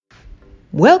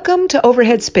Welcome to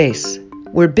Overhead Space,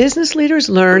 where business leaders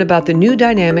learn about the new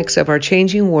dynamics of our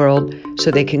changing world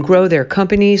so they can grow their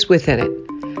companies within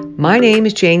it. My name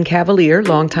is Jane Cavalier,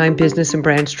 longtime business and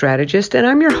brand strategist, and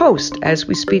I'm your host as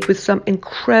we speak with some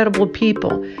incredible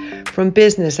people from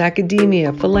business,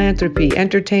 academia, philanthropy,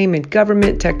 entertainment,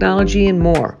 government, technology, and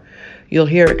more. You'll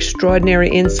hear extraordinary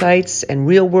insights and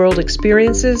real-world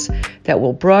experiences that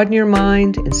will broaden your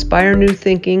mind, inspire new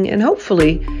thinking, and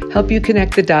hopefully help you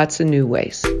connect the dots in new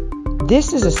ways.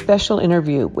 This is a special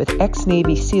interview with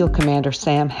ex-Navy SEAL Commander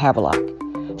Sam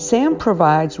Havelock. Sam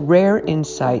provides rare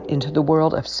insight into the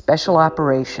world of special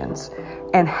operations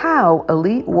and how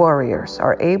elite warriors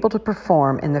are able to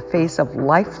perform in the face of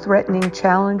life-threatening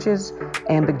challenges,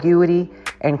 ambiguity,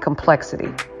 and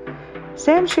complexity.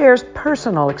 Sam shares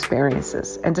personal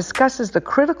experiences and discusses the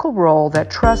critical role that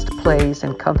trust plays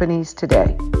in companies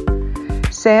today.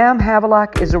 Sam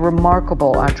Havelock is a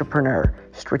remarkable entrepreneur,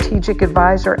 strategic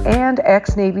advisor, and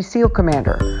ex-Navy SEAL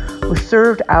commander who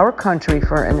served our country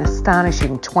for an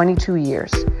astonishing 22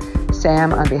 years.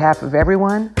 Sam, on behalf of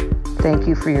everyone, thank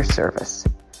you for your service.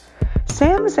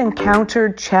 Sam has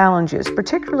encountered challenges,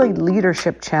 particularly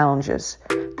leadership challenges,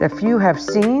 that few have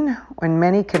seen and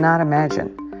many cannot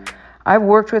imagine. I've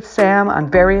worked with Sam on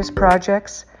various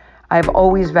projects. I've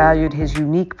always valued his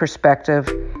unique perspective,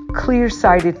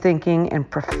 clear-sighted thinking, and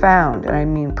profound, and I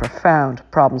mean profound,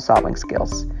 problem-solving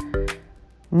skills.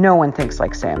 No one thinks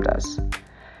like Sam does.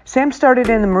 Sam started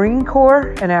in the Marine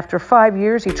Corps, and after 5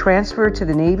 years, he transferred to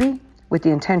the Navy with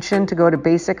the intention to go to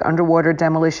basic underwater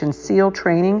demolition SEAL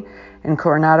training in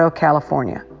Coronado,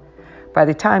 California. By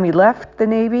the time he left the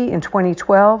Navy in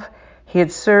 2012, he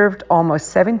had served almost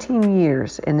 17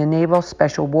 years in the Naval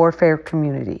Special Warfare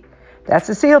community. That's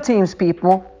the SEAL teams,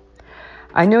 people.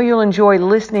 I know you'll enjoy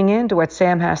listening in to what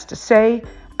Sam has to say,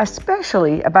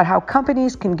 especially about how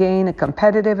companies can gain a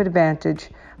competitive advantage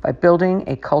by building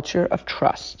a culture of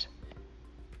trust.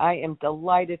 I am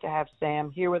delighted to have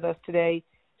Sam here with us today.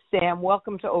 Sam,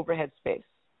 welcome to Overhead Space.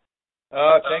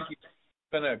 Thank you. It's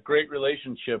been a great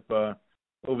relationship over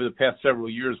the past several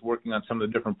years working on some of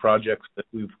the different projects that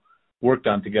we've worked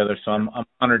on together, so I'm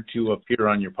honored to appear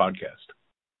on your podcast.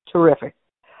 Terrific.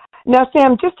 Now,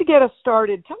 Sam, just to get us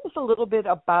started, tell us a little bit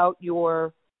about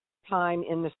your time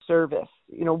in the service.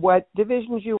 You know, what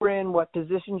divisions you were in, what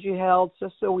positions you held,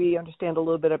 just so we understand a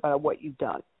little bit about what you've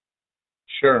done.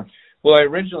 Sure. Well, I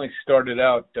originally started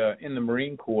out in the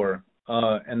Marine Corps,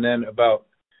 and then about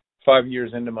 5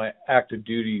 years into my active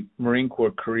duty Marine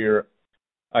Corps career,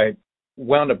 I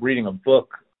wound up reading a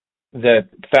book that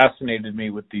fascinated me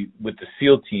with the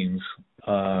SEAL teams,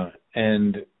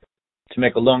 and to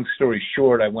make a long story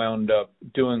short, I wound up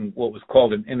doing what was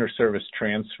called an inter-service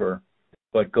transfer,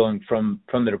 but going from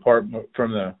the department,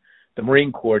 from the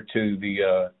Marine Corps to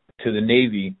the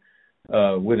Navy,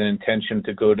 with an intention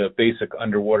to go to basic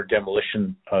underwater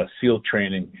demolition SEAL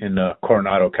training in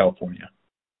Coronado, California.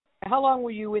 How long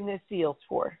were you in the SEALs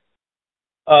for?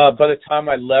 By the time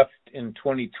I left in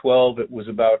 2012, it was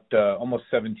about almost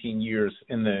 17 years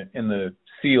in the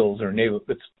SEALs, or Naval.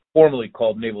 It's formerly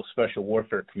called Naval Special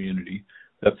Warfare Community.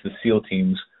 That's the SEAL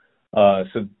teams.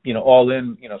 So, all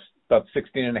in, about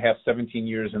 16 and a half, 17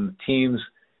 years in the teams,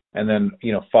 and then,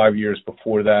 5 years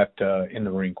before that in the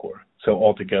Marine Corps. So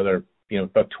altogether,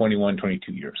 about 21,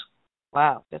 22 years.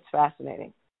 Wow, that's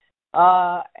fascinating.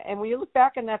 And when you look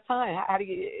back on that time, do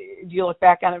you look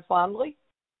back on it fondly?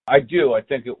 I do. I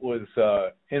think it was,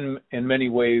 in many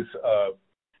ways,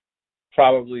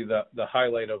 probably the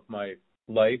highlight of my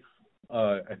life.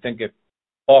 I think it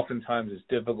oftentimes is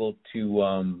difficult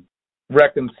to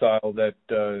reconcile that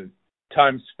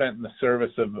time spent in the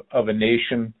service of a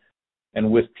nation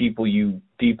and with people you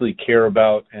deeply care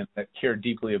about and that care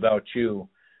deeply about you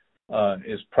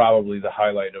is probably the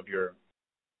highlight of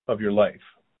your life.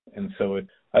 And so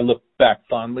I look back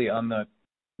fondly on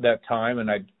that time, and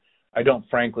I don't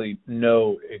frankly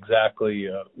know exactly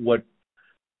what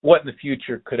in the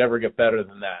future could ever get better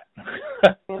than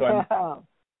that.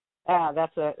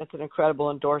 That's an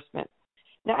incredible endorsement.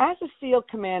 Now, as a SEAL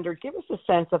commander, give us a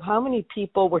sense of how many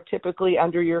people were typically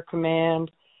under your command,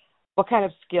 what kind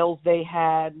of skills they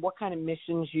had, what kind of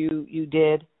missions you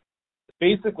did.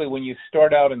 Basically, when you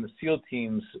start out in the SEAL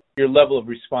teams, your level of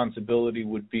responsibility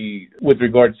would be, with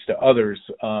regards to others,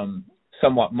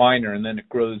 somewhat minor, and then it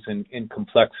grows in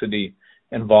complexity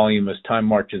and volume as time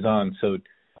marches on. So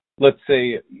let's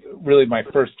say really my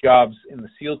first jobs in the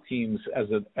SEAL teams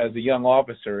as a young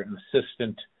officer, an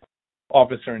assistant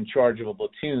officer in charge of a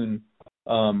platoon,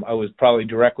 I was probably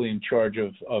directly in charge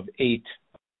of 8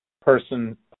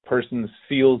 person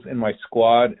SEALs in my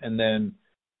squad, and then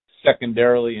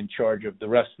secondarily in charge of the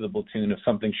rest of the platoon if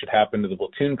something should happen to the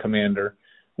platoon commander,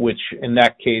 which in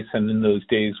that case and in those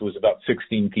days was about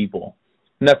 16 people.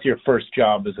 And that's your first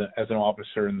job as an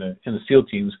officer in the SEAL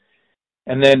teams.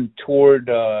 And then toward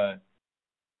as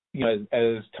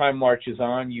time marches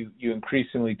on, you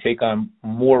increasingly take on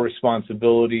more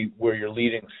responsibility where you're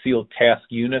leading SEAL task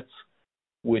units,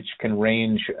 which can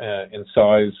range in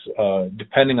size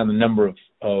depending on the number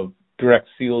of direct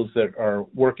SEALs that are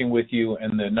working with you,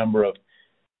 and the number of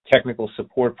technical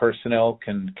support personnel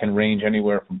can range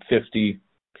anywhere from 50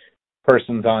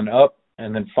 persons on up.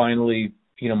 And then finally,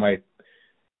 my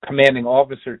commanding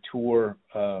officer tour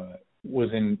was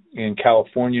in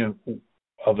California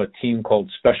of a team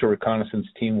called Special Reconnaissance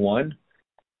Team 1.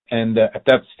 And at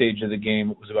that stage of the game,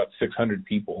 it was about 600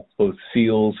 people, both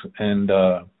SEALs and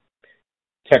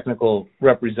technical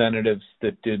representatives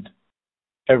that did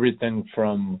everything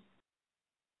from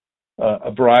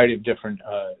a variety of different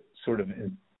sort of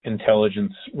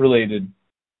intelligence-related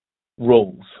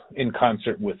roles in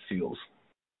concert with SEALs.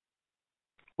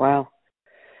 Wow.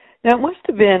 Now, it must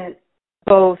have been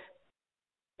both,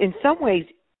 in some ways,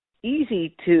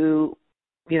 easy to,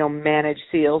 manage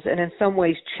SEALs, and in some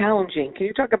ways challenging. Can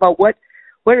you talk about what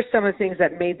are some of the things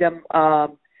that made them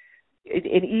an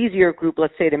easier group,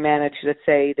 let's say, to manage,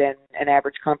 than an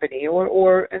average company,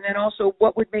 and then also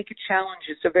what would make it challenging?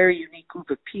 It's a very unique group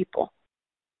of people.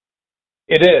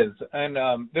 It is, and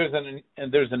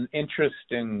there's an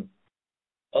interesting.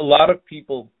 A lot of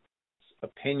people's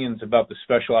opinions about the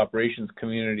special operations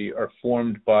community are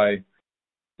formed by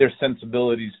their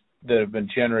sensibilities that have been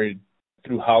generated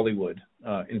through Hollywood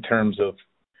in terms of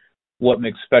what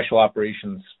makes special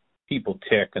operations people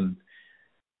tick. And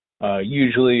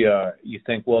usually you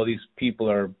think, well, these people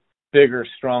are bigger,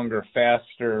 stronger,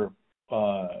 faster,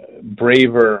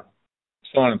 braver,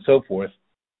 so on and so forth.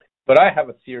 But I have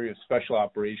a theory of special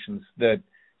operations that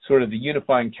sort of the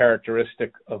unifying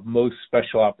characteristic of most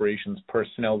special operations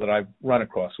personnel that I've run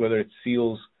across, whether it's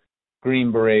SEALs,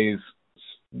 Green Berets,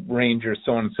 Rangers,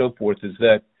 so on and so forth, is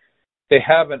that they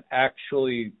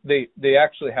actually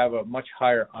have a much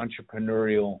higher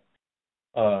entrepreneurial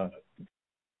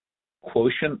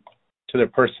quotient to their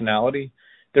personality.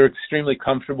 They're extremely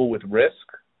comfortable with risk.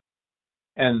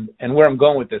 And where I'm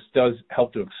going with this does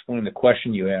help to explain the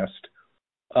question you asked.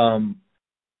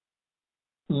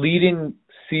 Leading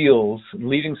SEALs,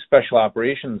 leading special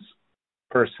operations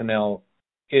personnel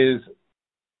is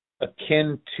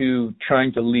akin to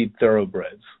trying to lead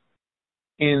thoroughbreds,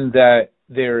 in that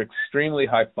they're extremely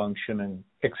high functioning,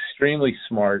 extremely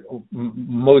smart,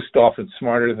 most often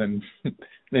smarter than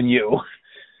you,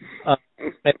 and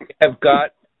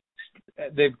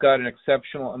they've got an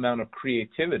exceptional amount of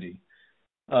creativity.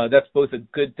 That's both a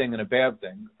good thing and a bad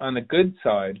thing. On the good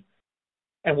side,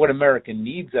 and what America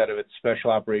needs out of its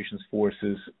special operations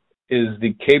forces, is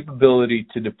the capability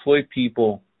to deploy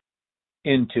people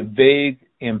into vague,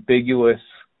 ambiguous,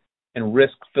 and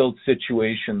risk-filled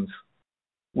situations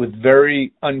with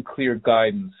very unclear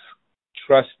guidance,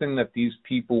 trusting that these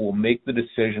people will make the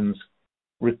decisions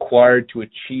required to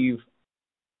achieve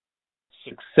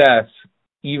success,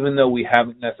 even though we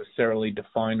haven't necessarily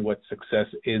defined what success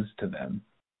is to them.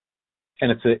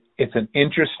 And it's an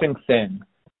interesting thing,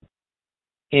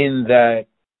 in that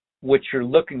what you're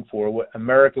looking for, what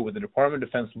America, with the Department of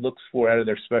Defense looks for out of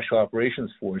their special operations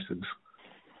forces,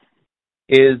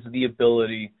 is the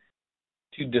ability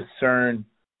to discern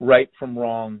right from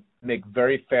wrong, make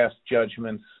very fast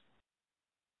judgments,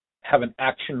 have an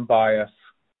action bias,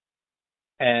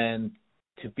 and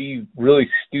to be really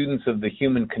students of the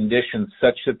human condition,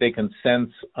 such that they can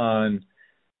sense on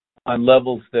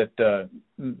levels that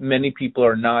many people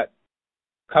are not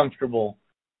comfortable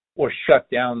or shut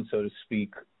down, so to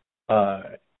speak,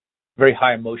 very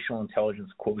high emotional intelligence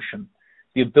quotient.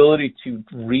 The ability to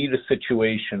read a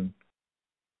situation,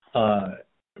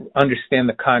 understand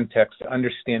the context,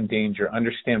 understand danger,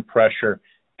 understand pressure,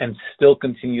 and still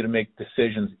continue to make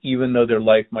decisions, even though their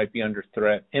life might be under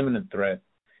threat, imminent threat,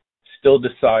 still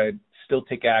decide, still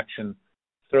take action,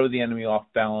 throw the enemy off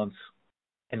balance,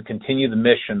 and continue the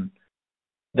mission.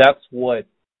 That's what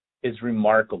is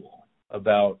remarkable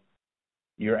about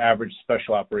your average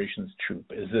special operations troop,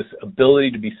 is this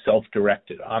ability to be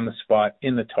self-directed, on the spot,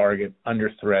 in the target,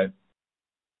 under threat.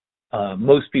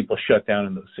 Most people shut down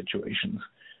in those situations.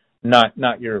 Not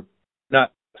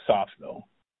soft though,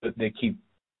 but they keep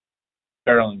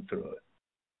barreling through it.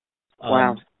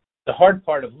 Wow. The hard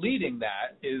part of leading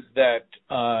that is that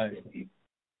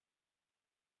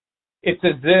it's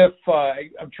as if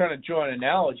I'm trying to draw an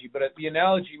analogy, but the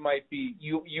analogy might be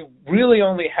you really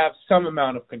only have some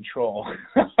amount of control.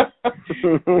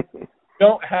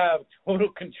 don't have total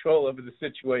control over the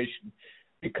situation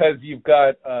because you've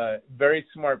got very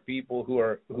smart people who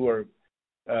are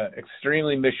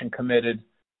extremely mission committed.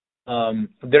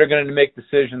 They're going to make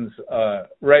decisions,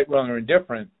 right, wrong, or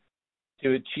indifferent,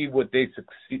 to achieve what they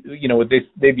what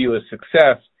they view as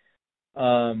success.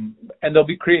 And there'll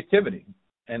be creativity,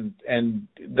 and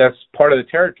that's part of the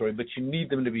territory. But you need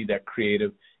them to be that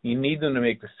creative. You need them to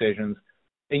make decisions,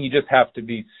 and you just have to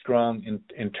be strong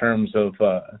in terms of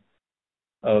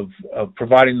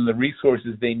providing them the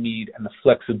resources they need and the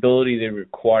flexibility they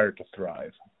require to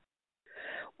thrive.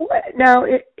 Now,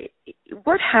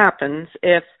 what happens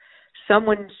if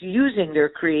someone's using their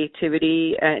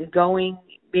creativity and going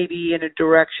maybe in a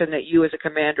direction that you as a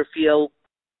commander feel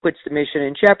puts the mission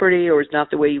in jeopardy or is not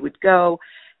the way you would go?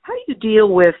 How do you deal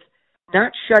with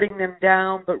not shutting them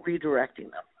down but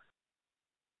redirecting them?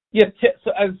 Yeah,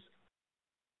 so as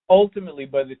ultimately,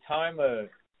 by the time a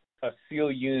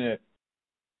SEAL unit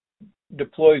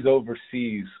deploys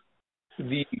overseas,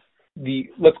 the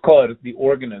let's call it the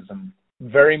organism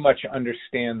very much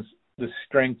understands the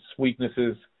strengths,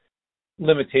 weaknesses,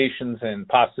 limitations, and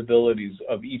possibilities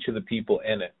of each of the people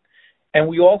in it. And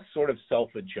we all sort of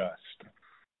self-adjust.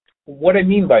 What I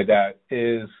mean by that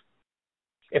is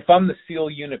if I'm the SEAL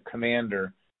unit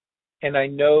commander and I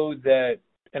know that,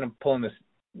 and I'm pulling this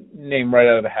name right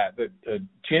out of the hat, that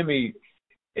Jimmy,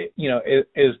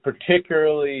 is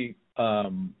particularly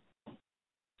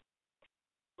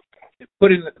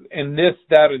put in this,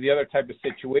 that, or the other type of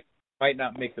situation, might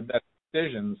not make the best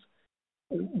decisions.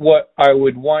 What I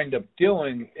would wind up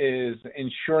doing is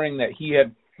ensuring that he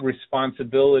had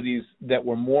responsibilities that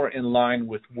were more in line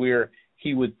with where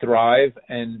he would thrive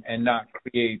and not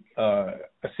create a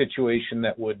situation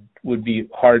that would be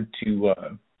hard to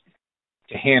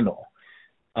handle.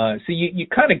 So you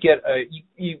kind of get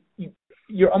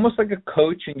you're almost like a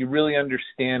coach, and you really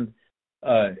understand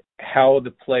how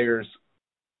the players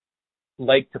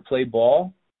like to play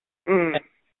ball, and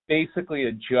basically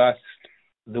adjust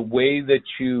the way that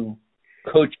you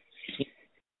coach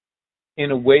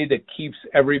in a way that keeps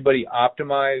everybody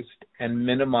optimized and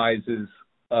minimizes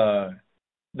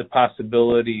the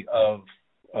possibility of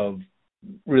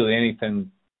really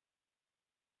anything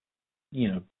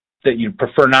that you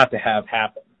prefer not to have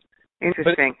happen.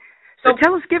 Interesting. So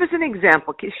give us an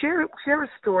example. Share a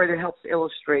story that helps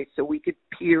illustrate, so we could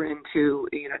peer into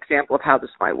an example of how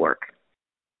this might work.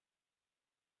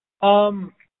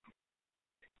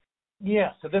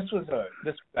 Yeah. So this was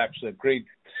actually a great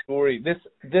story.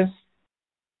 This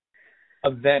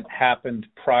event happened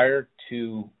prior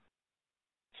to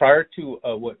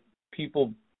what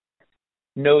people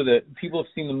know, that people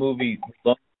have seen the movie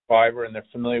Lone Survivor and they're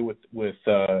familiar with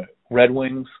Red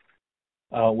Wings,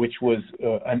 which was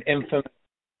an infamous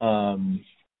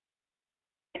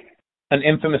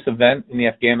event in the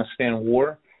Afghanistan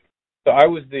war. So I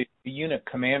was the unit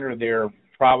commander there,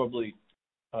 probably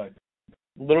a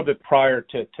little bit prior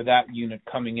to that unit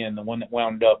coming in, the one that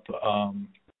wound up on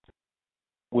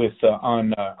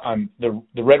the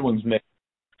Red Wings mission.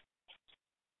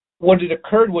 What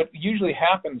usually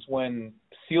happens when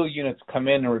SEAL units come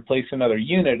in and replace another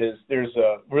unit is there's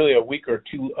really a week or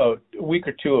two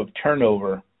of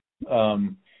turnover,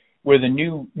 where the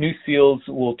new SEALs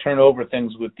will turn over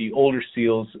things with the older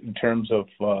SEALs in terms of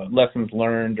lessons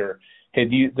learned, or hey,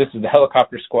 this is the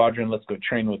helicopter squadron, let's go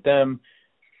train with them.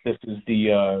 This is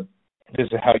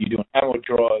how you do an ammo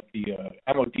draw at the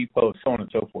ammo depot, so on and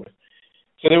so forth.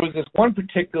 So there was this one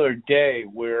particular day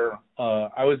where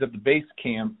I was at the base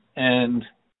camp, and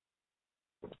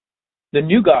the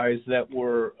new guys that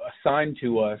were assigned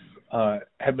to us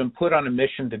had been put on a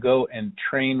mission to go and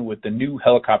train with the new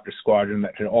helicopter squadron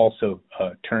that had also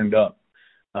turned up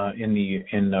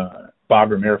in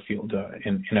Bagram Airfield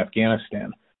in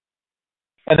Afghanistan.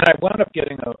 And then I wound up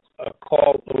getting a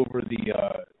call over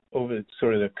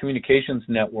sort of the communications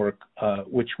network,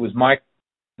 which was my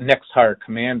next hire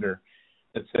commander,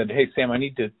 that said, "Hey Sam, I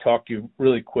need to talk to you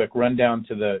really quick. Run down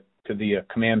to the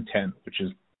command tent, which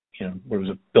is where it was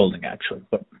a building actually,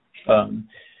 but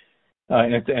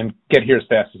and get here as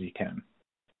fast as you can."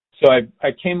 So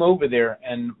I came over there,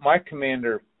 and my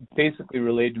commander basically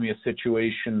relayed to me a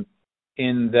situation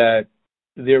in that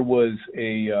there was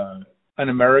an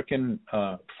American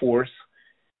force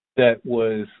that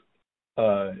was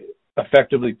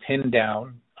effectively pinned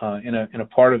down in a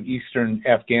part of eastern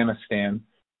Afghanistan.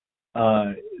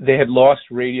 They had lost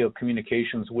radio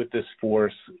communications with this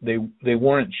force. They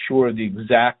weren't sure of the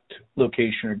exact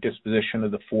location or disposition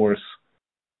of the force.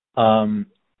 And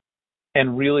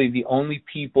really the only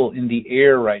people in the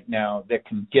air right now that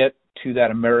can get to that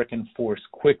American force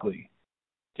quickly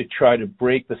to try to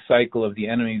break the cycle of the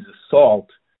enemy's assault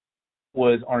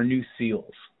was our new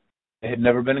SEALs. They had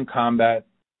never been in combat.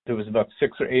 There was about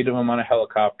 6 or 8 of them on a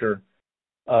helicopter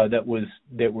that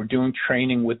were doing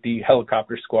training with the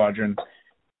helicopter squadron,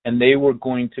 and they were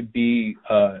going to be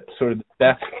sort of the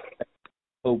best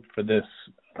hope for this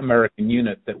American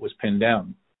unit that was pinned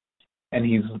down.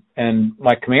 And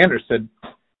my commander said,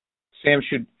 "Sam,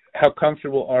 how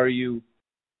comfortable are you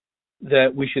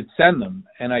that we should send them?"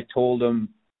 And I told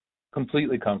him,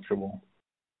 completely comfortable.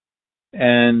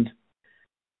 And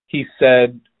he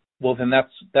said, "Well, then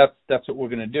that's what we're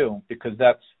going to do, because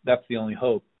that's the only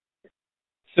hope."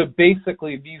 So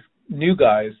basically, these new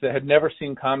guys that had never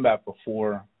seen combat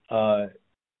before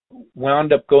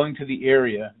wound up going to the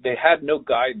area. They had no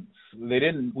guidance. We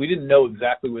didn't know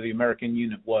exactly where the American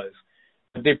unit was,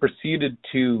 but they proceeded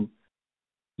to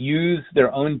use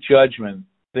their own judgment.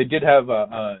 They did have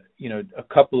a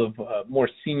couple of more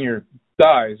senior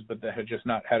guys, but that had just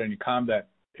not had any combat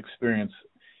experience.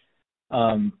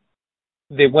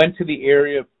 They went to the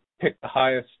area, picked the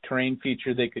highest terrain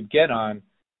feature they could get on,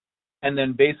 and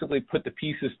then basically put the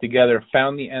pieces together,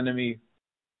 found the enemy,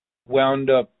 wound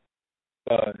up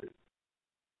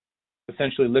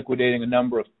essentially liquidating a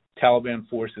number of Taliban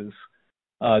forces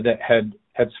that had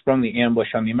sprung the ambush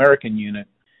on the American unit.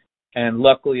 And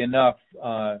luckily enough,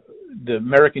 the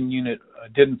American unit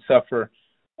didn't suffer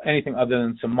anything other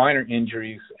than some minor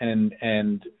injuries,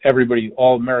 and everybody,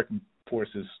 all American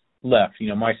forces left.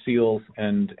 My SEALs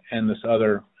and this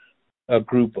other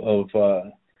group of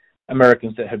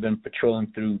Americans that had been patrolling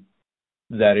through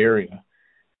that area.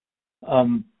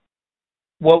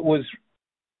 What was,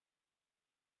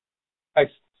 I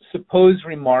suppose,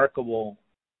 remarkable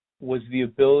was the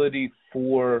ability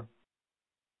for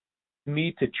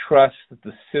me to trust that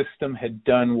the system had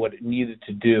done what it needed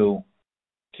to do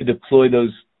to deploy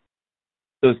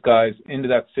those guys into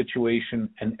that situation,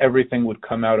 and everything would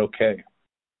come out okay.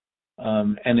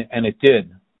 And it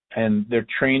did. And their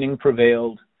training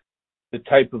prevailed. The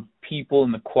type of people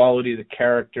and the quality of the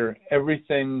character,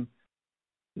 everything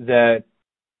that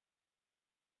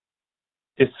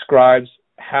describes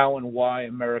how and why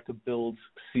America builds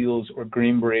SEALs or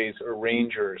Green Berets or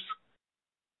Rangers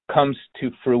comes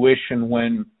to fruition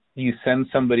when you send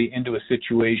somebody into a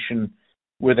situation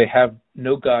where they have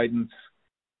no guidance,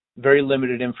 very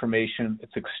limited information,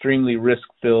 it's extremely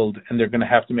risk-filled, and they're going to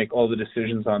have to make all the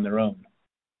decisions on their own.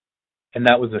 And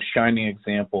that was a shining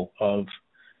example of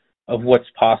what's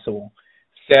possible.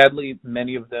 Sadly,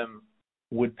 many of them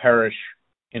would perish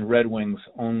in Red Wings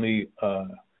only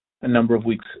a number of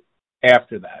weeks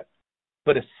after that.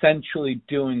 But essentially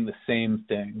doing the same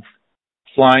thing,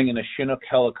 flying in a Chinook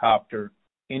helicopter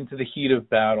into the heat of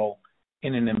battle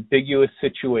in an ambiguous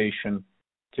situation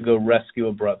to go rescue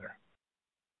a brother.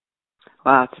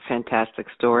 Wow, it's a fantastic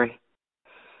story.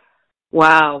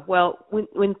 Wow. Well,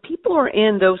 when people are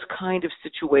in those kind of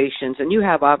situations, and you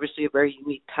have obviously a very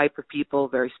unique type of people,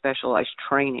 very specialized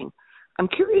training, I'm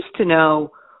curious to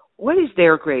know, what is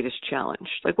their greatest challenge?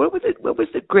 Like, what was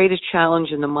the greatest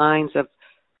challenge in the minds of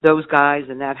those guys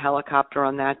in that helicopter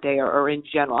on that day, or in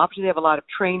general? Obviously, they have a lot of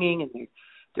training, and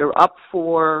they're up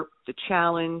for the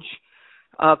challenge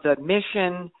of the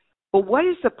mission. But what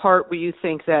is the part where you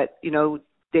think that,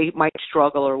 they might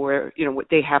struggle, or where, what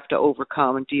they have to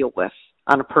overcome and deal with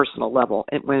on a personal level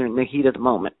when in the heat of the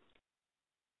moment?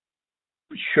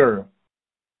 Sure.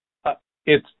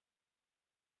 It's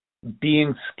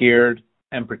being scared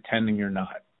and pretending you're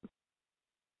not.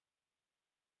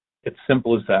 It's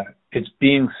simple as that. It's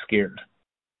being scared,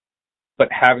 but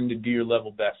having to do your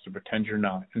level best to pretend you're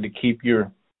not, and to keep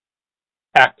your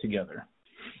act together.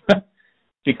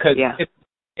 Because it's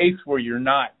a case where you're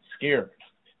not scared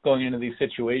going into these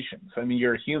situations. I mean,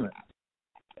 you're a human.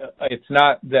 It's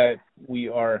not that we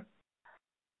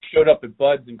showed up at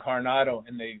Buds in Coronado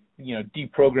and they,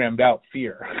 deprogrammed out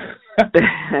fear.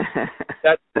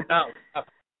 That's not.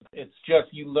 It's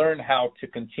just you learn how to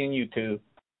continue to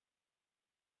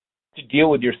deal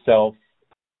with yourself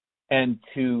and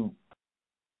to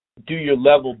do your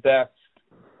level best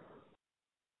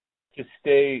to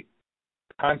stay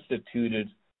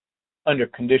constituted under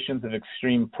conditions of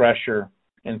extreme pressure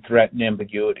and threat and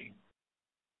ambiguity.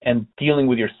 And dealing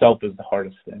with yourself is the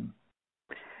hardest thing.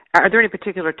 Are there any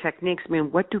particular techniques? I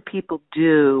mean, what do people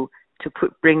do to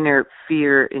bring their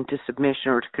fear into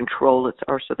submission or to control it,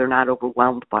 or so they're not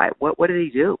overwhelmed by it? What do they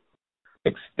do?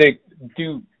 They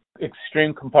do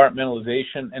extreme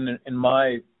compartmentalization, and in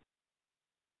I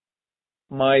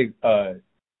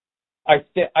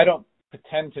don't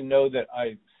pretend to know that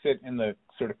I sit in the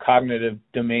sort of cognitive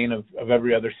domain of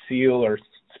every other SEAL or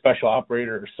special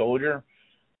operator or soldier,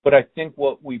 but I think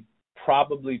what we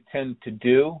probably tend to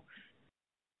do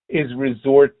is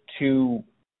resort to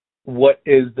what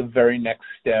is the very next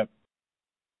step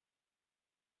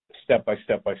by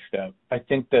step by step. I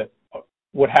think that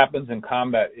what happens in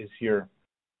combat is your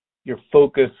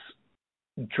focus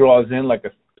draws in like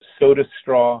a soda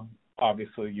straw.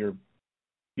 Obviously, your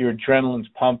adrenaline's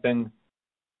pumping.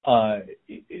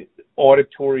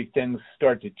 Auditory things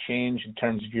start to change in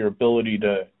terms of your ability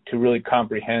to really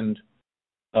comprehend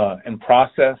and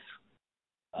process.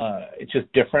 It's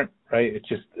just different, right? It's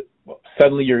just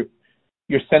suddenly your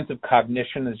sense of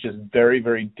cognition is just very,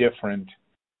 very different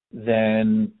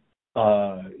than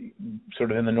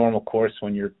sort of in the normal course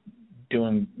when you're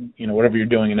doing, whatever you're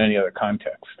doing in any other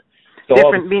context. So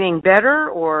different meaning better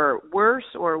or worse,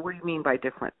 or what do you mean by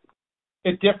different?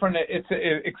 It's different. It's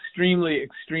extremely,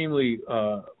 extremely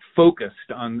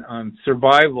focused on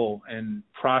survival and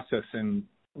processing.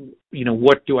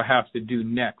 What do I have to do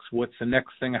next? What's the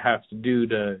next thing I have to do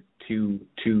to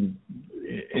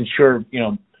ensure,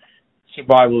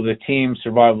 survival of the team,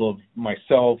 survival of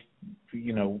myself,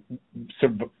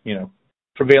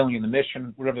 prevailing in the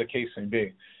mission, whatever the case may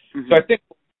be. Mm-hmm. So I think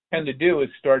what we tend to do is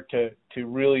start to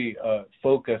really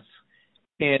focus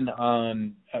in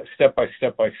on step by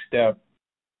step,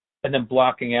 and then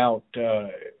blocking out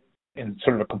in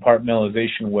sort of a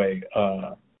compartmentalization way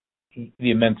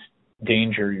the immense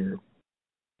danger you're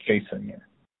facing or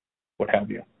what have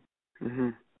you. Mm-hmm.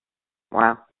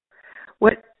 Wow.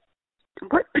 What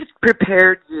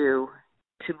prepared you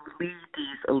to lead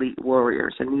these elite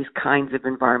warriors in these kinds of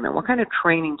environment? What kind of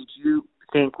training did you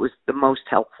think was the most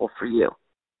helpful for you?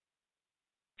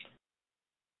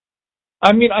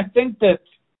 I mean, I think that,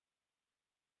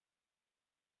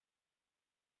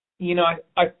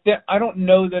 I don't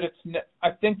know that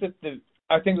I think that the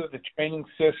training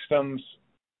systems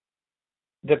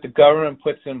that the government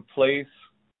puts in place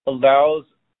allows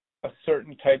a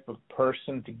certain type of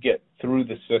person to get through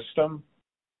the system,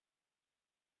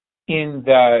 in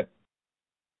that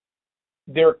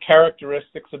there are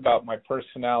characteristics about my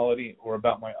personality or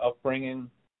about my upbringing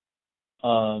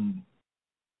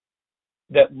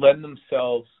that lend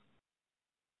themselves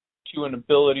to an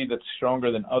ability that's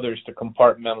stronger than others to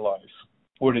compartmentalize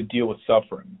or to deal with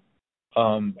suffering.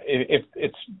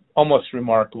 It's almost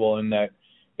remarkable in that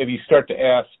if you start to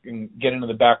ask and get into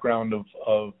the background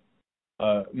of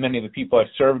many of the people I've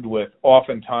served with,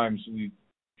 oftentimes we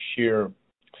share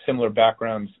similar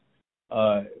backgrounds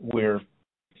where,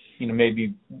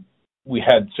 maybe we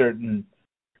had certain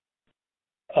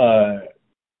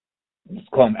let's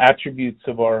call them attributes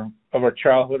of our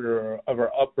childhood or of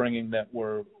our upbringing that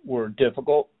were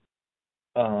difficult,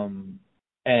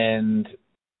 and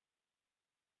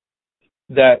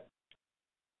that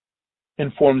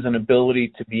informs an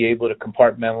ability to be able to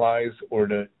compartmentalize or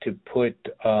to put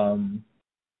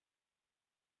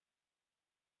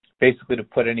basically to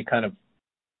put any kind of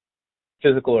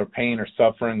physical or pain or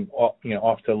suffering off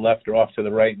to the left or off to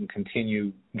the right and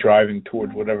continue driving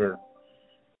towards whatever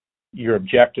your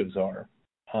objectives are.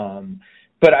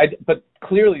 But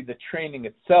clearly the training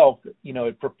itself,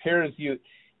 it prepares you.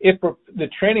 The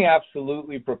training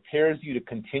absolutely prepares you to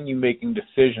continue making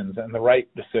decisions, and the right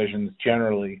decisions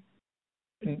generally,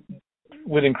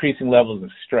 with increasing levels of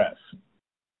stress.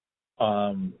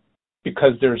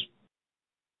 Because there's,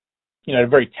 at a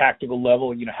very tactical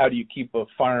level, how do you keep a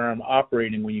firearm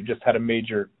operating when you just had a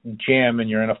major jam and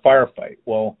you're in a firefight?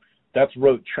 Well, that's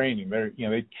rote training.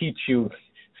 They teach you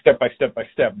step by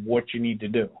step what you need to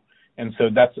do. And so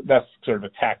that's sort of a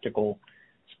tactical,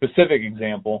 specific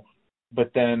example.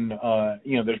 But then,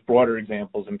 there's broader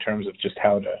examples in terms of just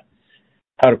how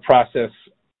to process,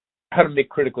 how to make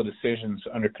critical decisions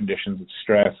under conditions of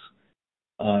stress.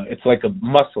 It's like a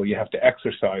muscle. You have to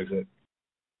exercise it.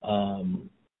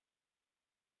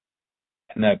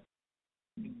 And that,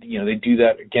 they do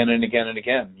that again and again and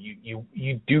again.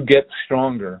 You do get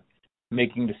stronger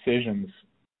making decisions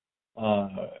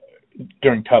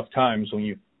during tough times when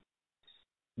you've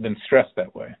been stressed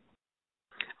that way.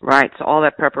 Right. So all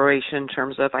that preparation in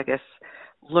terms of, I guess,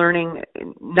 learning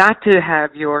not to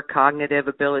have your cognitive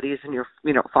abilities and your,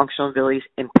 functional abilities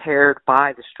impaired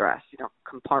by the stress,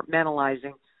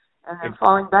 compartmentalizing, and then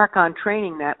falling back on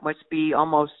training that must be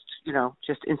almost,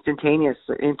 just instantaneous,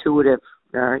 intuitive.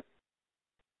 Right?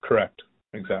 Correct.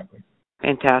 Exactly.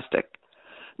 Fantastic.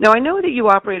 Now, I know that you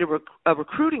operate a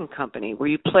recruiting company where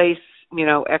you place,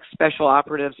 ex-special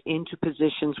operatives into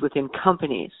positions within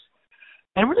companies.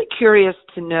 And I'm really curious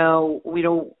to know,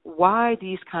 why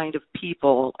these kind of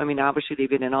people, obviously they've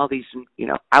been in all these,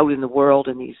 out in the world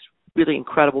in these really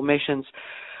incredible missions.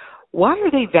 Why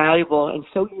are they valuable and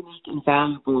so unique and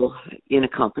valuable in a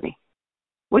company?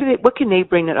 What can they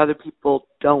bring that other people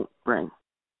don't bring?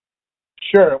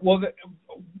 Sure. Well,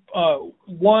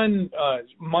 one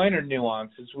minor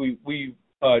nuance is we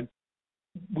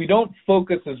don't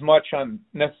focus as much on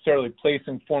necessarily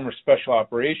placing former special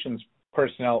operations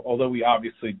personnel, although we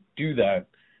obviously do that.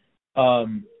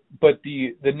 But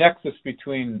the nexus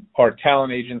between our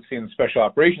talent agency and the special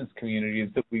operations community is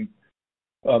that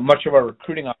much of our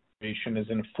recruiting operation is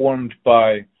informed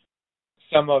by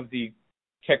some of the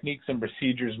techniques and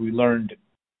procedures we learned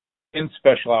in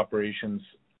special operations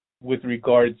with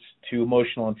regards to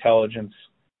emotional intelligence,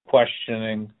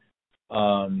 questioning,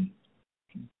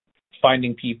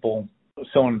 finding people,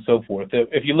 so on and so forth.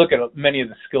 If you look at many of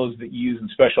the skills that you use in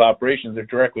special operations, they're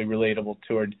directly relatable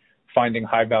toward finding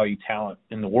high-value talent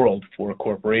in the world for a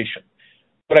corporation.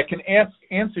 But I can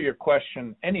answer your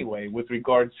question anyway with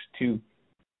regards to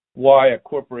why a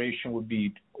corporation would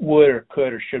or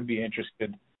could or should be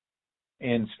interested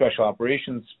in special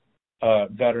operations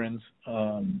veterans.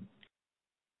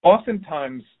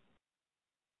 Oftentimes,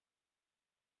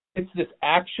 it's this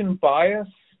action bias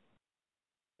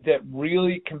that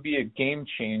really can be a game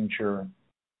changer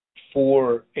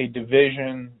for a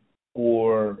division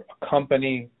or a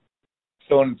company,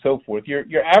 so on and so forth.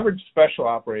 Your average special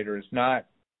operator is not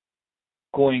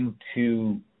going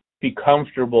to be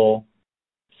comfortable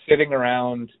sitting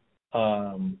around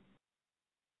and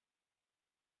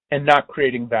not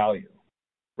creating value,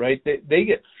 right? They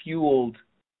get fueled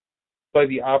by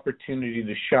the opportunity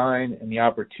to shine and the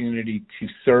opportunity to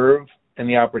serve and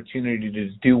the opportunity to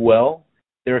do well.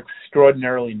 They're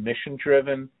extraordinarily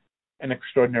mission-driven and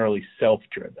extraordinarily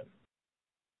self-driven.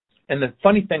 And the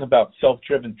funny thing about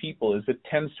self-driven people is it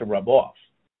tends to rub off.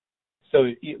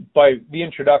 So by the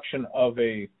introduction of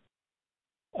a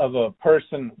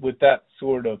person with that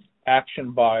sort of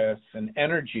action bias and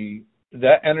energy,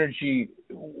 that energy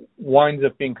winds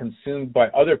up being consumed by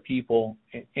other people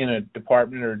in a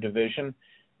department or a division,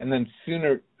 and then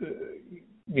sooner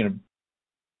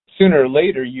or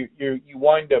later you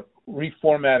wind up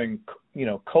reformatting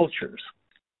cultures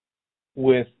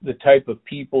with the type of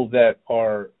people that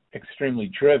are extremely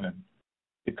driven,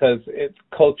 because it's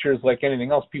cultures like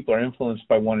anything else. People are influenced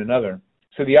by one another.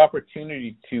 So the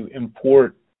opportunity to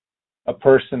import a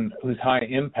person who's high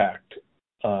impact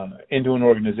into an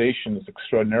organization is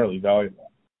extraordinarily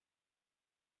valuable.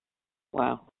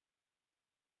 Wow.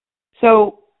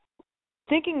 So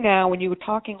thinking now, when you were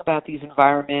talking about these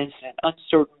environments and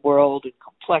uncertain world and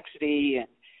complexity and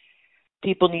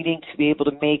people needing to be able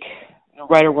to make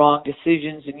right or wrong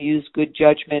decisions and use good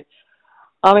judgment,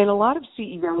 I mean, a lot of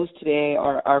CEOs today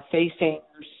are facing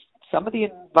some of the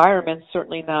environments,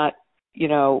 certainly not,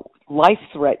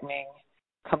 life-threatening,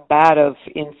 combative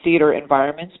in theater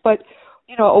environments, but,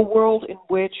 a world in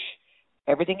which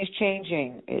everything is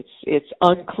changing. It's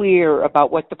unclear about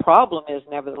what the problem is,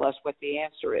 nevertheless, what the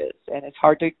answer is. And it's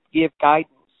hard to give guidance.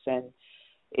 And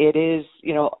it is,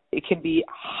 it can be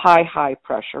high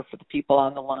pressure for the people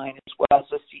on the line as well as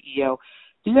the CEO.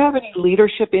 Do you have any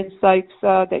leadership insights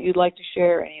that you'd like to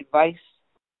share? Any advice?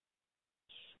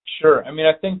 Sure. I mean,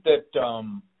 I think that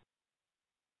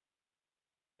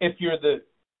if you're the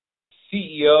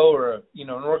CEO or an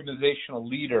organizational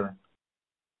leader,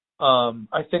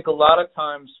 I think a lot of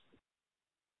times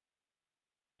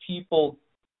people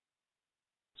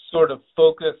sort of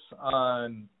focus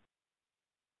on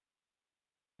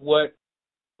what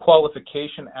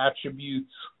qualification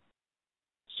attributes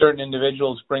certain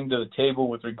individuals bring to the table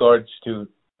with regards to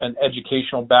an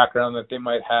educational background that they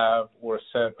might have, or a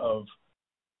set of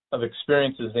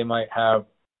experiences they might have,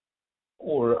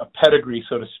 or a pedigree,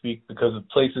 so to speak, because of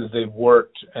places they've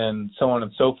worked and so on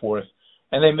and so forth.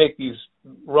 And they make these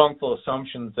wrongful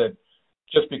assumptions that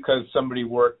just because somebody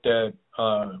worked at,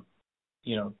 a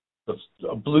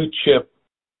blue chip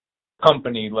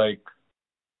company like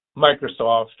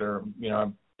Microsoft, or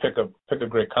pick a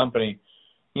great company,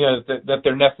 that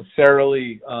they're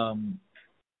necessarily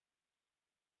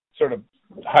sort of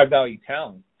high value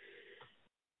talent.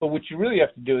 But what you really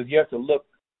have to do is you have to look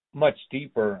much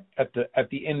deeper at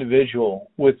the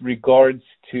individual with regards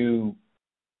to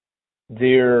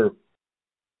their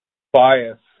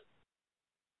bias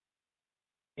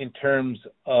in terms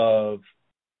of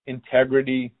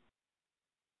integrity,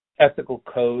 ethical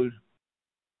code,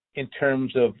 in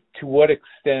terms of to what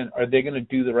extent are they going to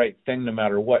do the right thing no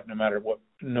matter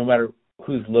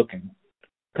who's looking.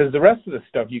 Because the rest of the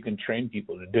stuff you can train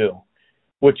people to do.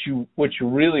 What you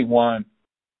really want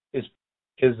is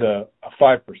a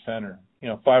 5%er,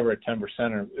 5 or a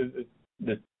 10%er,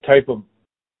 the type of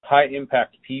high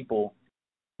impact people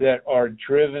that are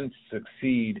driven to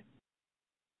succeed,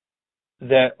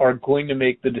 that are going to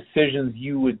make the decisions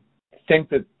you would think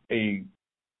that a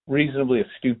reasonably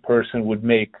astute person would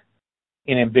make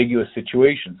in ambiguous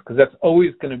situations, because that's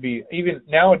always going to be, even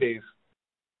nowadays,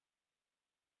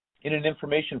 in an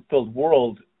information-filled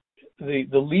world, the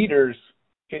leaders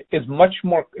is much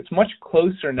more, it's much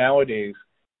closer nowadays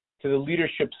to the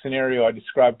leadership scenario I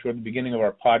described toward the beginning of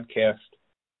our podcast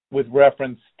with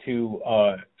reference to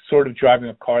sort of driving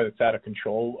a car that's out of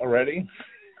control already.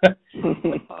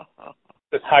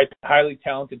 Just highly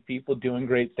talented people doing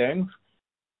great things.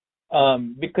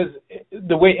 Because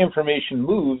the way information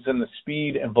moves and the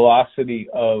speed and velocity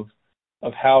of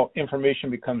how information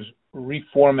becomes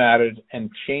reformatted and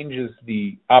changes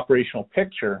the operational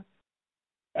picture,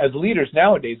 as leaders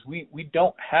nowadays, we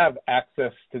don't have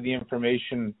access to the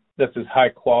information that's as high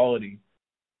quality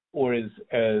or as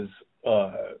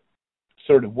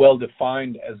sort of well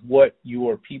defined as what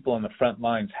your people on the front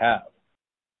lines have.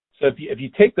 So if you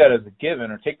take that as a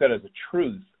given or take that as a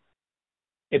truth,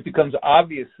 it becomes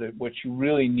obvious that what you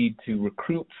really need to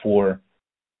recruit for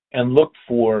and look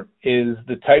for is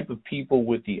the type of people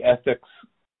with the ethics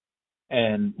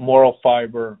and moral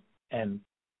fiber and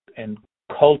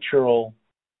cultural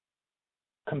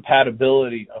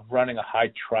compatibility of running a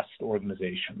high trust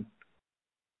organization,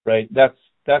 right? That's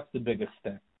the biggest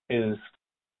thing, is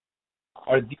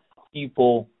are these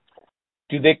people,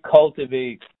 do they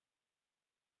cultivate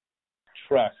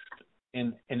trust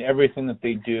in everything that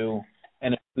they do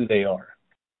and who they are?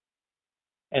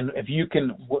 And if you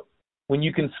can, when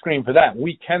you can screen for that,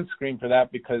 we can screen for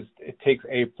that because it takes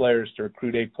A players to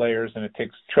recruit A players, and it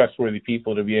takes trustworthy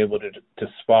people to be able to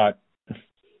spot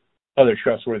other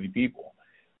trustworthy people.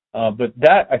 But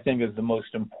that, I think, is the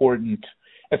most important,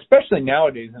 especially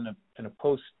nowadays in a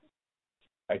post,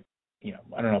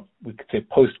 I don't know if we could say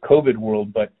post-COVID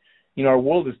world, but our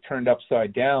world is turned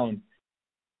upside down,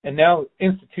 and now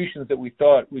institutions that we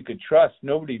thought we could trust,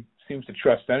 nobody seems to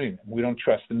trust anything. We don't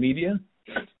trust the media.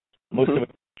 Most of us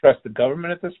trust the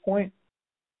government at this point.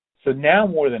 So now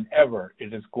more than ever,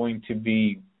 it is going to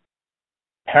be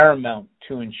paramount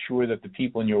to ensure that the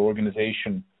people in your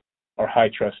organization are high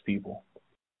trust people.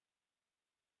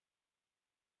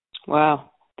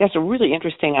 Wow. That's a really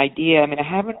interesting idea. I mean, I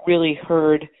haven't really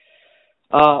heard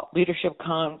leadership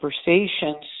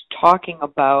conversations talking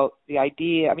about the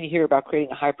idea. I mean, you hear about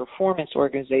creating a high-performance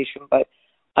organization, but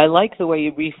I like the way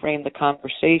you reframe the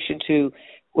conversation to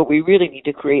what we really need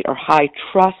to create are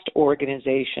high-trust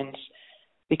organizations,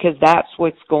 because that's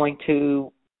what's going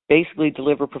to basically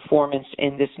deliver performance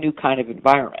in this new kind of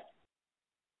environment.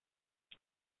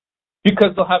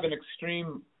 Because they'll have an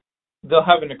extreme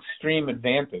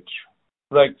advantage.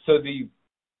 Like,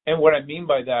 and what I mean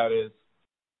by that is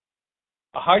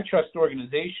a high trust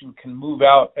organization can move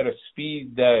out at a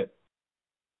speed that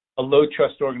a low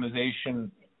trust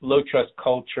organization, low trust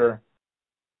culture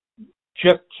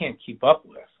just can't keep up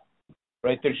with,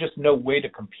 right? There's just no way to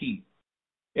compete.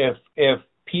 If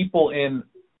people in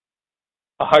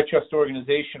a high trust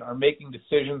organization are making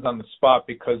decisions on the spot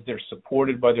because they're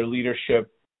supported by their leadership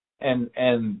and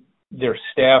their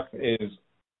staff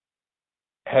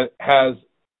has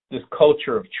this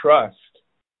culture of trust,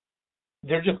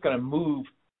 they're just going to move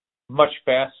much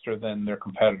faster than their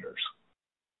competitors.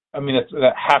 I mean,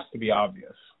 that has to be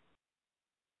obvious.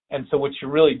 And so what you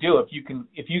really do, if you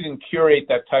can curate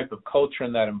that type of culture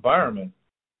in that environment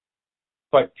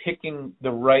by picking the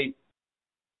right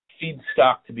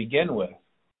feedstock to begin with,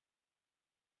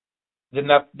 then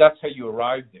that's how you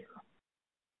arrive there.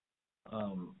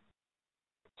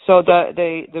 So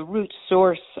the root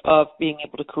source of being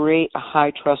able to create a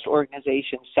high trust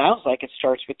organization sounds like it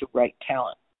starts with the right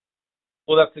talent.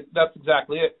 Well, that's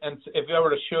exactly it. And if I were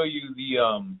to show you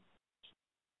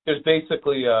there's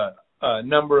basically a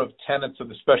number of tenets of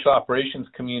the special operations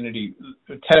community.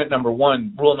 Tenet number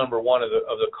one, rule number one of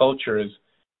the culture is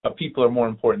people are more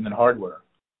important than hardware.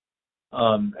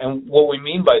 And what we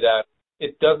mean by that,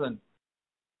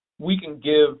 we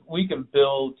can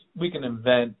build, we can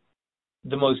invent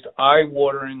the most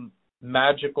eye-watering,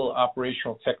 magical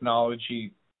operational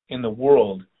technology in the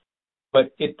world,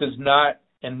 but it does not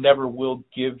and never will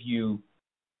give you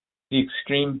the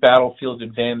extreme battlefield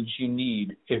advantage you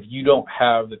need if you don't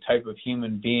have the type of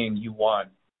human being you want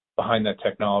behind that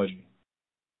technology.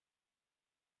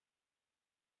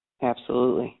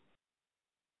 Absolutely.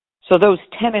 So those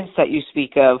tenets that you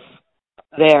speak of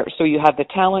there, so you have the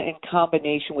talent in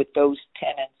combination with those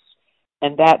tenets,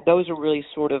 and those are really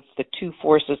sort of the two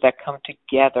forces that come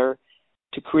together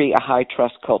to create a high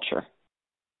trust culture.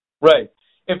 Right.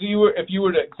 If you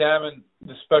were to examine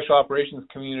the special operations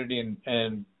community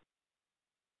and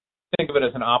think of it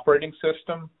as an operating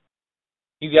system,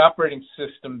 the operating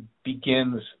system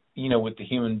begins, with the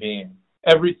human being.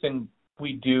 Everything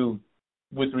we do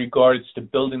with regards to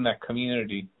building that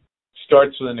community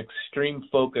starts with an extreme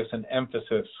focus and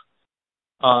emphasis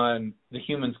on the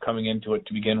humans coming into it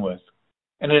to begin with.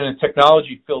 And in a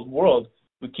technology-filled world,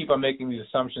 we keep on making these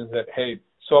assumptions that, hey,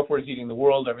 software is eating the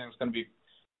world, everything's going to be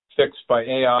fixed by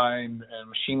AI and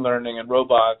machine learning and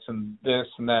robots and this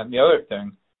and that and the other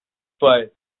thing.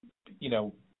 But,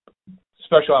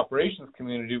 special operations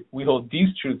community, we hold these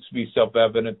truths to be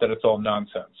self-evident that it's all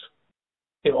nonsense.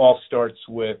 It all starts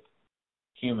with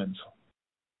humans.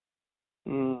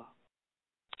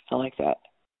 I like that.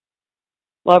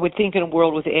 Well, I would think in a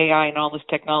world with AI and all this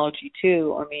technology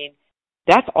too, I mean,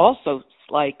 that's also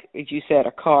like, as you said,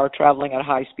 a car traveling at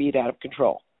high speed out of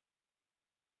control.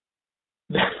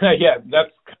 Yeah,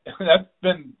 that's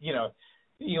been,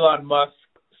 Elon Musk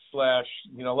 / a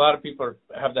lot of people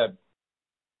have that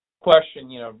question,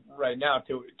 right now,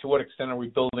 to what extent are we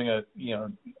building a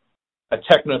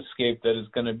technoscape that is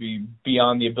going to be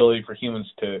beyond the ability for humans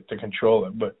to control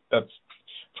it. But that's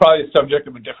probably the subject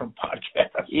of a different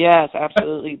podcast. Yes,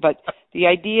 absolutely. But the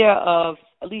idea of,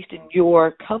 at least in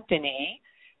your company,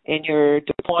 and you're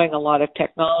deploying a lot of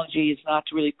technology, is not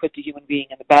to really put the human being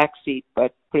in the back seat,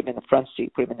 but put him in the front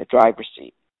seat, put him in the driver's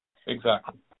seat.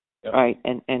 Exactly. Yep. Right,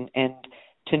 and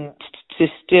to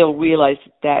still realize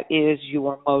that is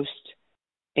your most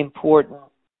important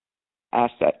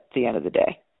asset at the end of the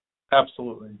day.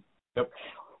 Absolutely. Yep.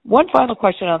 One final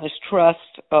question on this trust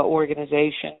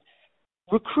organization.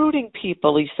 Recruiting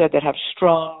people, you said, that have a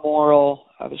strong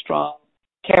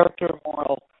character,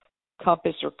 moral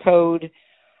compass or code.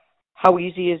 How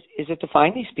easy is it to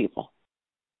find these people?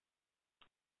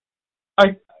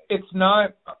 It's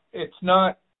not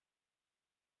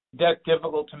that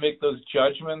difficult to make those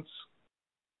judgments,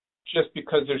 just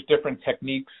because there's different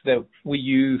techniques that we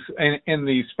use in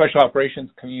the special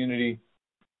operations community.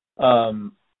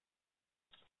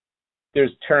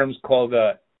 There's terms called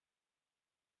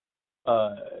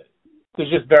there's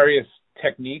just various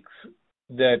techniques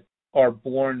that are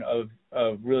born of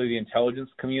really the intelligence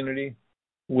community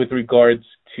with regards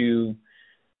to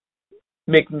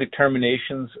making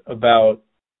determinations about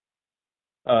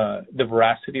the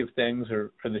veracity of things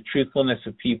or the truthfulness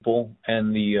of people,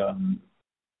 and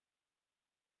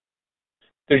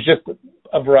there's just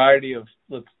a variety of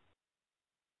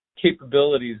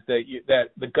capabilities that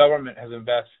the government has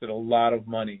invested a lot of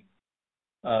money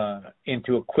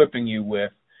into equipping you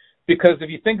with. Because if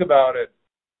you think about it,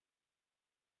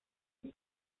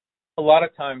 a lot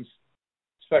of times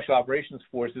special operations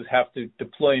forces have to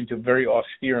deploy into very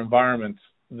austere environments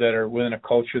that are within a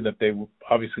culture that they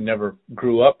obviously never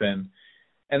grew up in,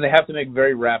 and they have to make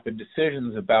very rapid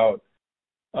decisions about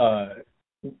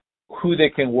who they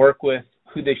can work with,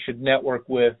 who they should network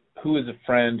with, who is a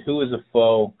friend, who is a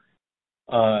foe,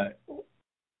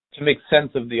 to make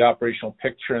sense of the operational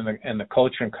picture and the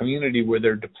culture and community where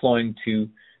they're deploying to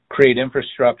create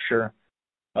infrastructure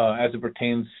as it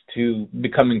pertains to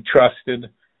becoming trusted,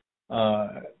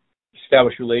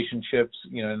 establish relationships,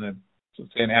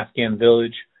 let's say an Afghan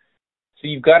village. So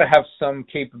you've got to have some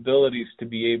capabilities to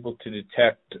be able to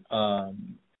detect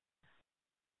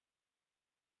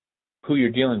who you're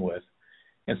dealing with.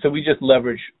 And so we just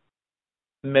leverage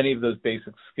many of those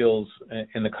basic skills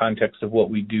in the context of what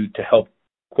we do to help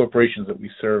corporations that we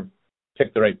serve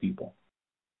pick the right people.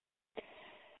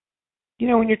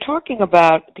 When you're talking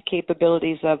about the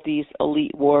capabilities of these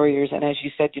elite warriors, and as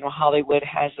you said, Hollywood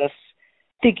has us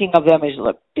thinking of them as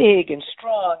big and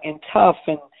strong and tough,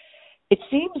 and it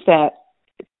seems that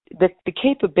the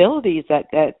capabilities that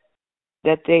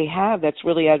they have that's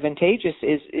really advantageous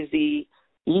is the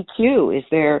EQ, is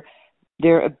their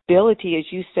ability,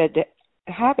 as you said, to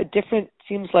have a different,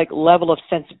 seems like, level of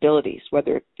sensibilities,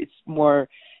 whether it's more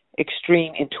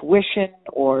extreme intuition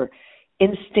or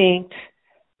instinct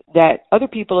that other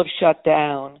people have shut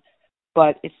down.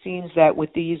 But it seems that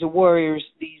with these warriors,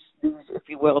 these, if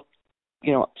you will,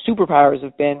 superpowers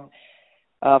have been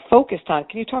focused on.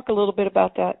 Can you talk a little bit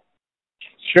about that?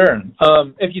 Sure.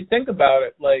 If you think about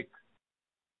it,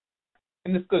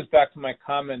 and this goes back to my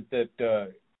comment that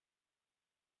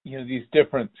these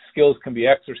different skills can be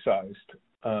exercised,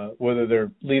 whether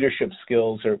they're leadership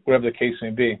skills or whatever the case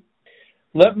may be.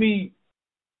 Let me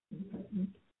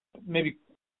maybe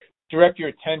direct your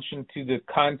attention to the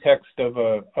context of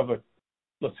a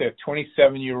let's say a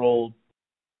 27-year-old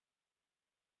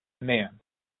man.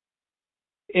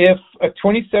 If a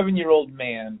 27-year-old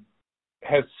man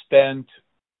has spent,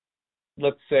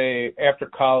 let's say, after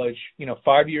college,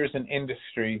 5 years in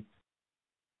industry,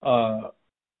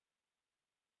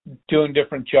 doing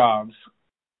different jobs,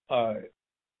 how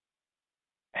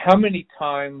many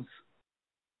times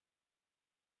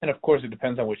and of course it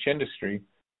depends on which industry,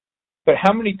 but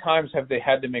how many times have they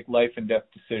had to make life and death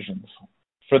decisions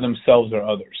for themselves or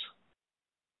others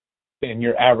in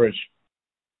your average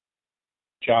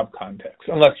job context?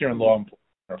 Unless you're in law enforcement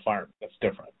or fireman, that's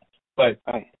different. But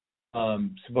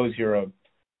suppose you're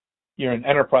in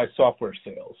enterprise software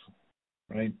sales,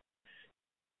 right?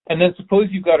 And then suppose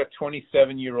you've got a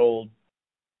 27-year-old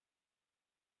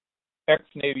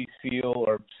ex-Navy SEAL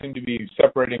or soon-to-be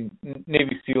separating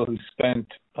Navy SEAL who spent,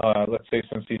 let's say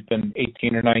since he's been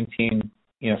 18 or 19,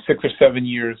 6 or 7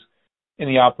 years in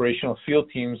the operational SEAL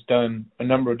teams, done a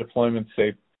number of deployments,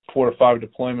 say 4 or 5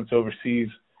 deployments overseas,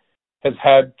 has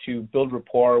had to build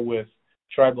rapport with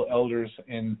tribal elders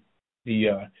in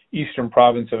the eastern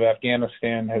province of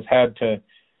Afghanistan, has had to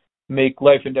make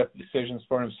life and death decisions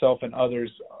for himself and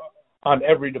others on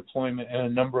every deployment and a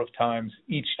number of times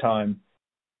each time.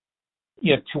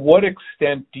 To what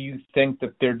extent do you think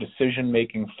that their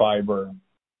decision-making fiber,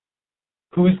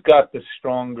 who's got the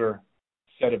stronger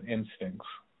set of instincts?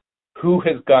 Who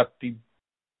has got the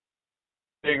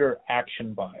bigger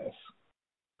action bias?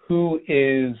 Who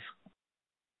is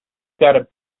got a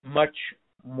much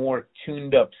more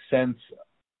tuned up sense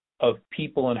of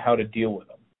people and how to deal with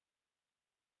them?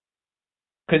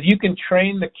 Because you can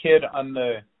train the kid on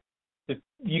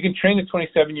you can train the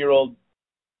 27-year-old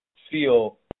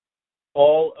SEAL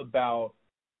all about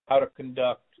how to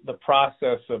conduct the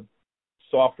process of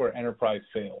software enterprise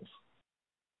sales.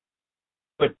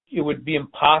 But it would be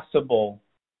impossible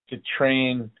to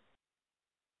train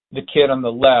the kid on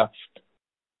the left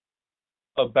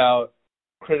about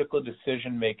critical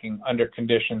decision making under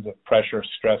conditions of pressure,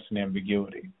 stress, and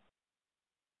ambiguity.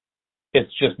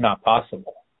 It's just not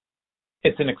possible.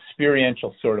 It's an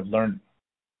experiential sort of learning.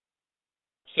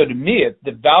 So to me,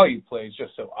 the value play is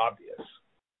just so obvious.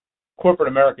 Corporate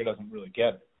America doesn't really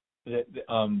get it.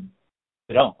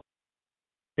 They don't.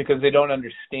 Because they don't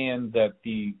understand that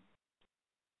the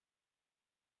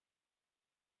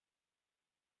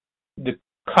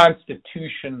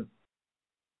constitution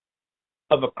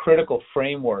of a critical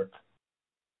framework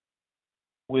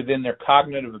within their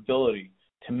cognitive ability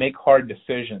to make hard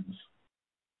decisions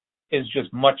is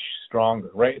just much stronger,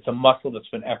 right? It's a muscle that's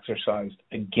been exercised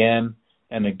again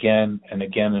and again and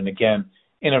again and again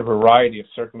in a variety of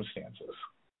circumstances.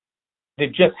 They've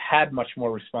just had much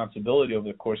more responsibility over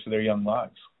the course of their young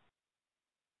lives.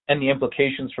 And the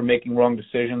implications for making wrong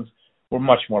decisions were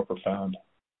much more profound.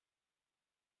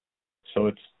 So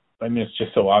it's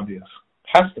just so obvious.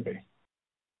 Has to be.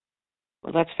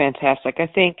 Well, that's fantastic. I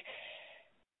think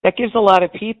that gives a lot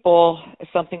of people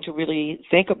something to really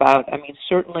think about. I mean,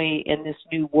 certainly in this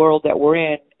new world that we're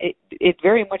in, it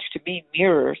very much to me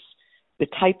mirrors the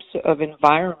types of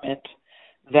environment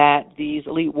that these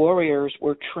elite warriors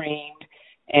were trained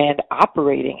and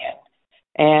operating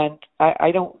in. And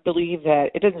I don't believe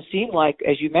that, it doesn't seem like,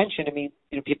 as you mentioned, I mean,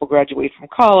 people graduate from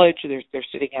college, they're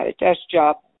sitting at a desk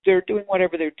job, they're doing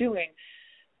whatever they're doing,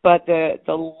 but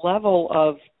the level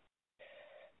of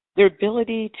their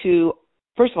ability to,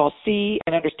 first of all, see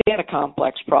and understand a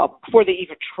complex problem before they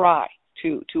even try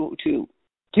to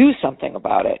do something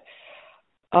about it,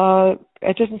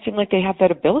 it doesn't seem like they have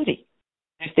that ability.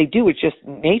 If they do, it's just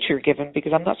nature given,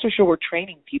 because I'm not so sure we're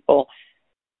training people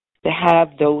to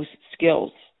have those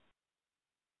skills.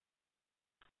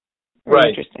 Very right.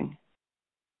 Interesting.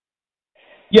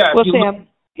 Yeah. Well, Sam,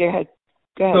 go ahead.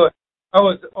 So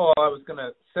all I was going to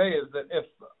say is that if,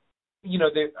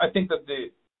 I think that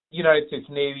the United States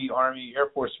Navy, Army, Air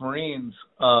Force, Marines,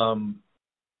 and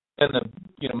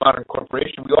the modern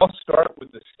corporation, we all start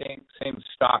with the same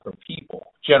stock of people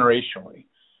generationally.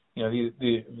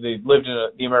 They lived in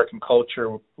the American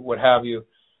culture, what have you.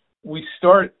 We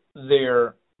start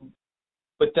there,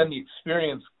 but then the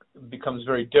experience becomes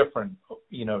very different,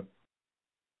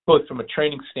 both from a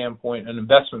training standpoint and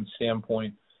investment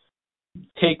standpoint,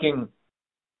 taking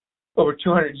over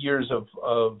 200 years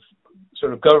of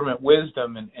sort of government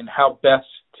wisdom and how best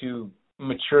to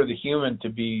mature the human to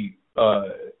be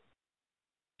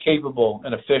capable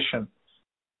and efficient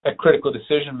at critical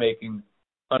decision making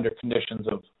under conditions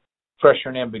of pressure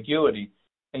and ambiguity.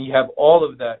 And you have all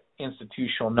of that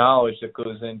institutional knowledge that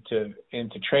goes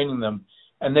into training them.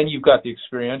 And then you've got the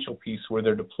experiential piece where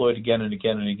they're deployed again and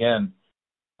again and again.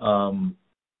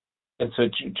 And so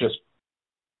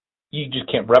you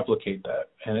just can't replicate that.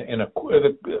 And a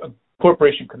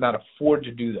corporation could not afford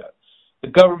to do that. The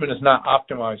government is not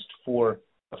optimized for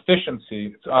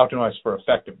efficiency, it's optimized for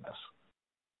effectiveness.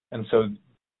 And so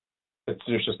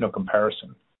there's just no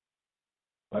comparison.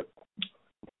 But,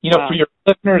 Wow. For your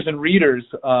listeners and readers,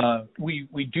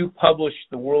 we do publish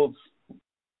the world's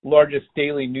largest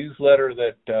daily newsletter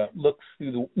that looks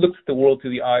at the world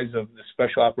through the eyes of the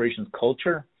special operations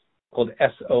culture, called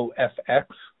SOFX.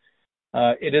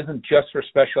 It isn't just for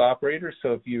special operators,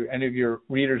 so if any of your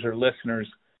readers or listeners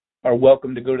are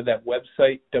welcome to go to that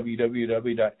website,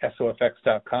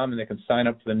 www.sofx.com, and they can sign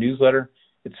up for the newsletter.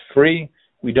 It's free.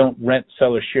 We don't rent,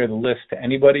 sell, or share the list to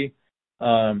anybody.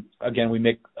 Again, we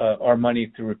make our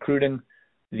money through recruiting.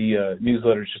 The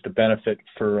newsletter is just a benefit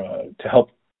to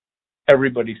help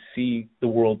everybody see the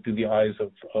world through the eyes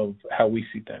of how we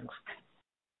see things.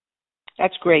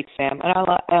 That's great, Sam. And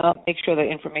I'll make sure the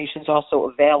information is also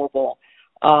available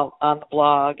on the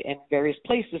blog and various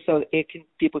places, so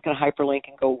people can hyperlink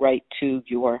and go right to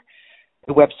your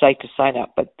website to sign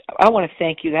up. But I want to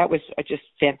thank you. That was just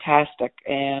fantastic,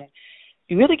 and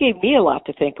you really gave me a lot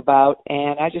to think about.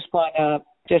 And I just want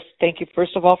to thank you,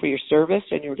 first of all, for your service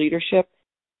and your leadership,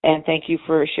 and thank you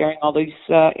for sharing all these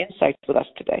insights with us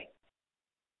today.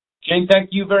 Jane, thank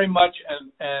you very much.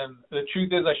 And the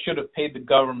truth is, I should have paid the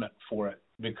government for it,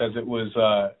 because it was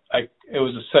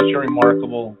such a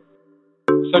remarkable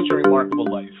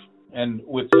life, and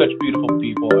with such beautiful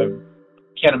people. I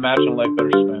can't imagine a life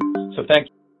better spent. So thank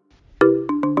you.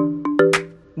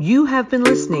 You have been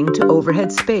listening to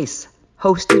Overhead Space,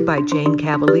 hosted by Jane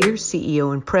Cavalier,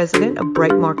 CEO and President of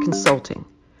Brightmark Consulting.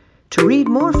 To read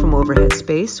more from Overhead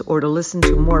Space or to listen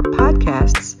to more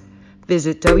podcasts,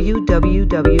 visit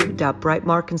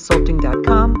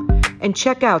www.brightmarkconsulting.com and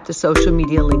check out the social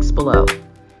media links below.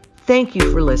 Thank you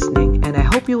for listening, and I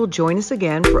hope you will join us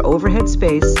again for Overhead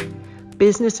Space,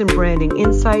 business and branding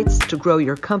insights to grow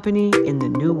your company in the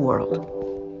new world.